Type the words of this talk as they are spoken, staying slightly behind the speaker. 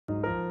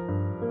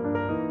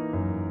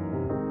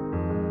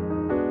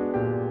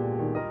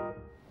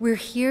We're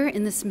here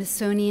in the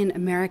Smithsonian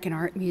American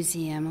Art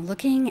Museum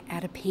looking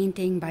at a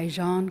painting by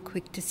Jaune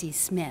Quick-To-See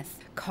Smith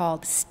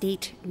called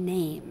State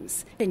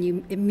Names. And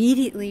you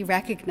immediately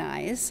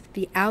recognize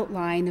the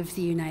outline of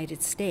the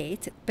United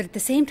States, but at the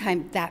same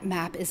time, that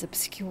map is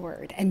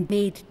obscured and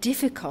made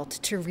difficult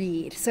to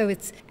read. So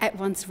it's at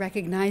once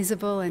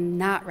recognizable and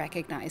not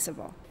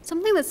recognizable.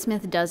 Something that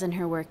Smith does in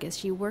her work is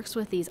she works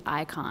with these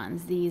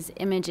icons, these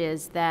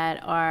images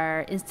that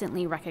are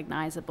instantly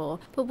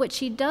recognizable. But what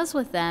she does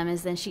with them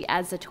is then she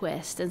adds a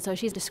twist. And so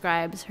she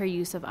describes her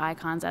use of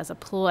icons as a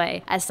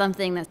ploy, as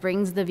something that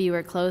brings the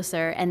viewer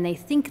closer and they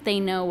think they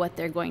know what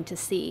they're going to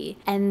see.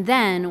 And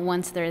then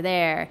once they're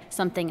there,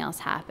 something else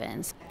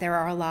happens. There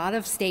are a lot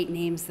of state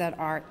names that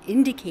are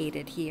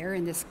indicated here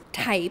in this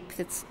type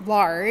that's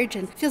large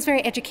and feels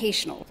very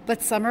educational,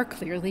 but some are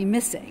clearly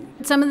missing.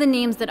 Some of the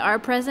names that are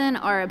present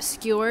are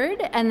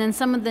obscured, and then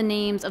some of the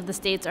names of the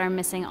states are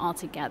missing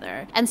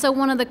altogether. And so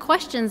one of the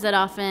questions that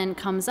often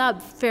comes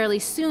up fairly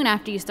soon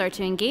after you start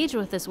to engage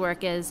with this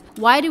work is,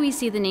 why do we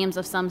see the names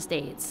of some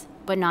states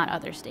but not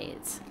other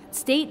states?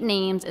 State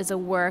Names is a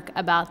work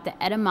about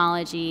the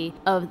etymology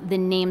of the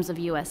names of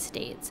U.S.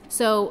 states.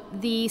 So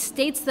the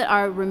states that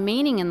are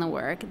remaining in the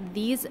work,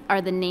 these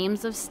are the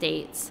names of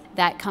states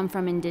that come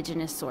from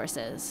indigenous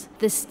sources.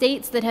 The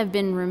states that have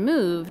been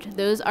removed,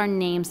 those are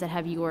names that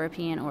have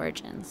European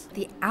origins.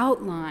 The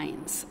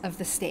outlines of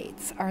the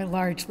states are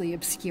largely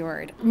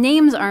obscured.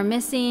 Names are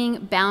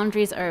missing,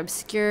 boundaries are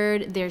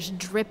obscured, there's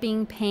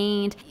dripping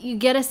paint. You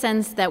get a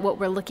sense that what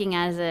we're looking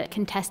at is a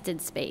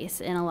contested space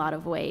in a lot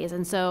of ways.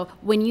 And so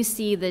when you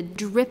see the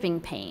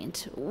dripping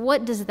paint,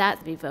 what does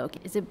that evoke?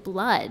 Is it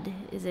blood?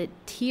 Is it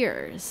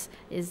tears?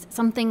 Is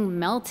something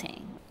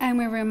melting? And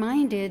we're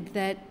reminded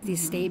that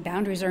these state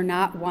boundaries are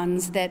not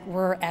ones that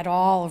were at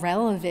all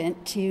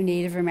relevant to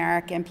Native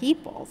American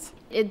peoples.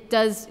 It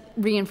does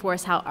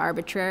reinforce how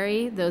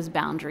arbitrary those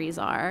boundaries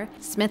are.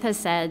 Smith has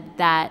said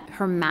that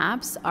her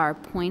maps are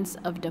points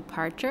of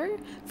departure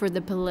for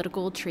the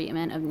political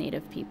treatment of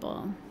Native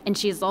people. And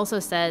she has also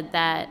said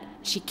that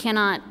she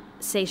cannot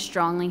say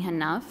strongly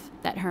enough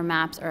that her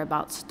maps are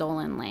about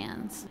stolen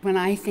lands. When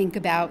I think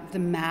about the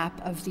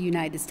map of the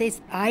United States,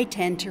 I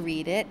tend to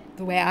read it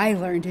the way I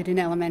learned it in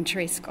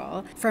elementary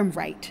school, from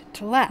right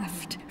to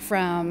left,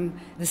 from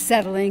the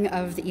settling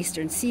of the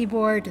eastern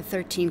seaboard to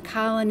 13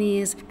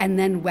 colonies, and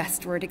then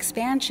westward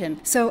expansion.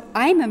 So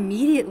I'm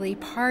immediately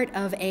part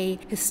of a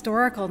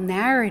historical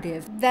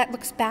narrative that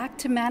looks back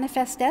to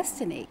Manifest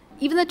Destiny.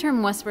 Even the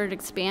term westward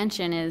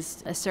expansion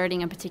is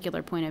asserting a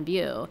particular point of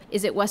view.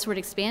 Is it westward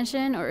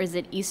expansion or is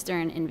it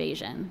eastern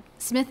invasion?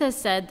 Smith has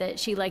said that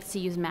she likes to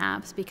use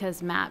maps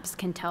because maps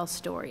can tell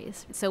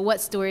stories. So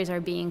what stories are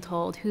being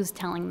told? Who's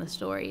telling the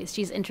stories?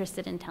 She's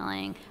interested in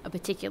telling a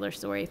particular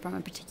story from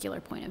a particular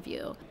point of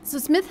view. So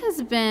Smith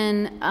has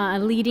been a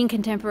leading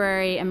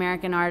contemporary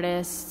American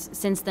artist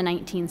since the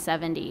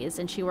 1970s,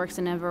 and she works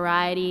in a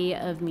variety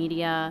of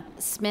media.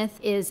 Smith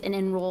is an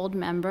enrolled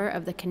member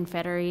of the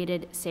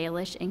Confederated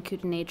Salish and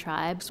Kootenai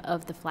tribes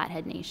of the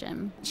Flathead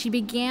Nation. She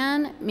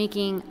began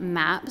making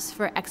maps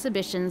for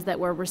exhibitions that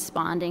were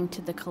responding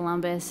to the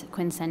Columbus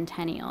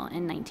Quincentennial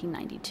in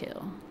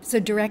 1992. So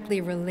directly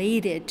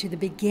related to the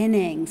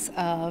beginnings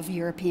of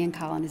European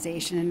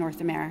colonization in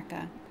North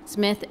America.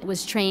 Smith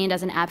was trained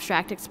as an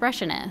abstract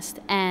expressionist,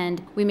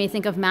 and we may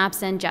think of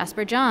maps and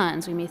Jasper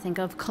Johns, we may think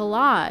of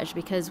collage,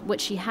 because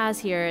what she has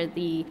here,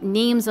 the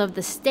names of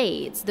the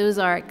states, those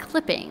are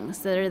clippings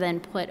that are then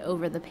put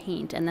over the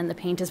paint, and then the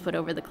paint is put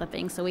over the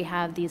clippings, so we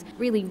have these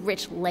really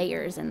rich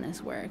layers in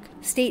this work.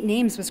 State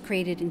Names was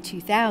created in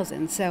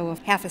 2000, so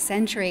half a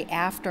century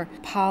after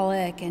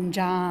Pollock and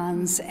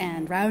Johns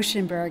and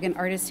Rauschenberg, and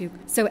artists who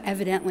so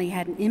evidently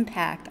had an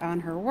impact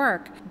on her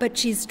work. But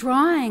she's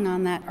drawing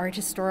on that art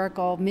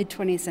historical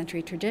mid-20th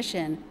century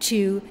tradition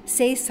to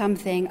say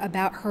something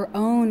about her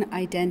own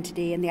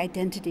identity and the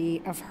identity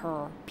of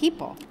her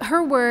people.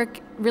 Her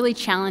work really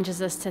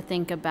challenges us to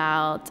think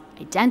about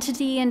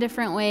identity in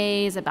different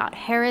ways, about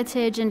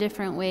heritage in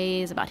different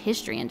ways, about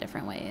history in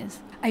different ways.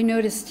 I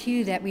noticed,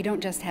 too, that we don't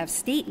just have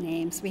state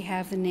names, we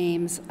have the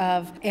names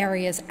of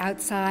areas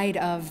outside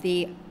of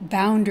the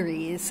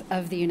boundaries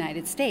of the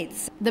United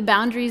States. The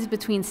boundaries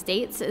between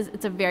states,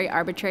 it's a very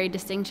arbitrary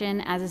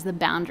distinction, as is the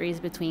boundaries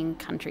between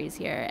countries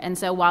here. And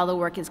so while the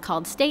work is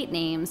called State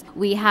Names,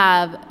 we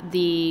have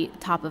the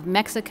top of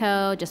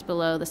Mexico, just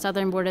below the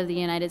southern border of the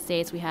United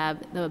States. We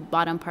have the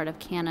bottom part of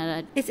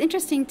Canada. It's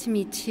interesting to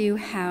me, too,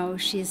 how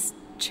she's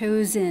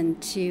chosen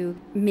to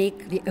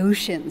make the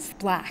oceans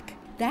black.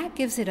 That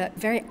gives it a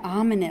very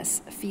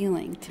ominous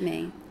feeling to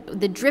me.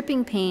 The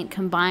dripping paint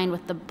combined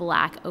with the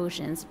black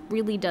oceans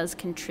really does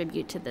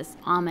contribute to this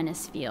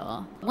ominous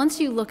feel. Once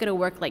you look at a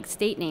work like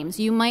State Names,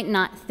 you might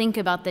not think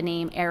about the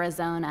name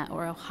Arizona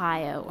or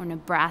Ohio or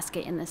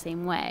Nebraska in the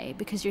same way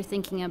because you're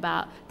thinking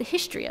about the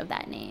history of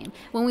that name.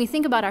 When we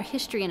think about our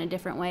history in a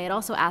different way, it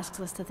also asks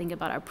us to think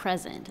about our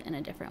present in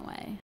a different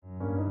way.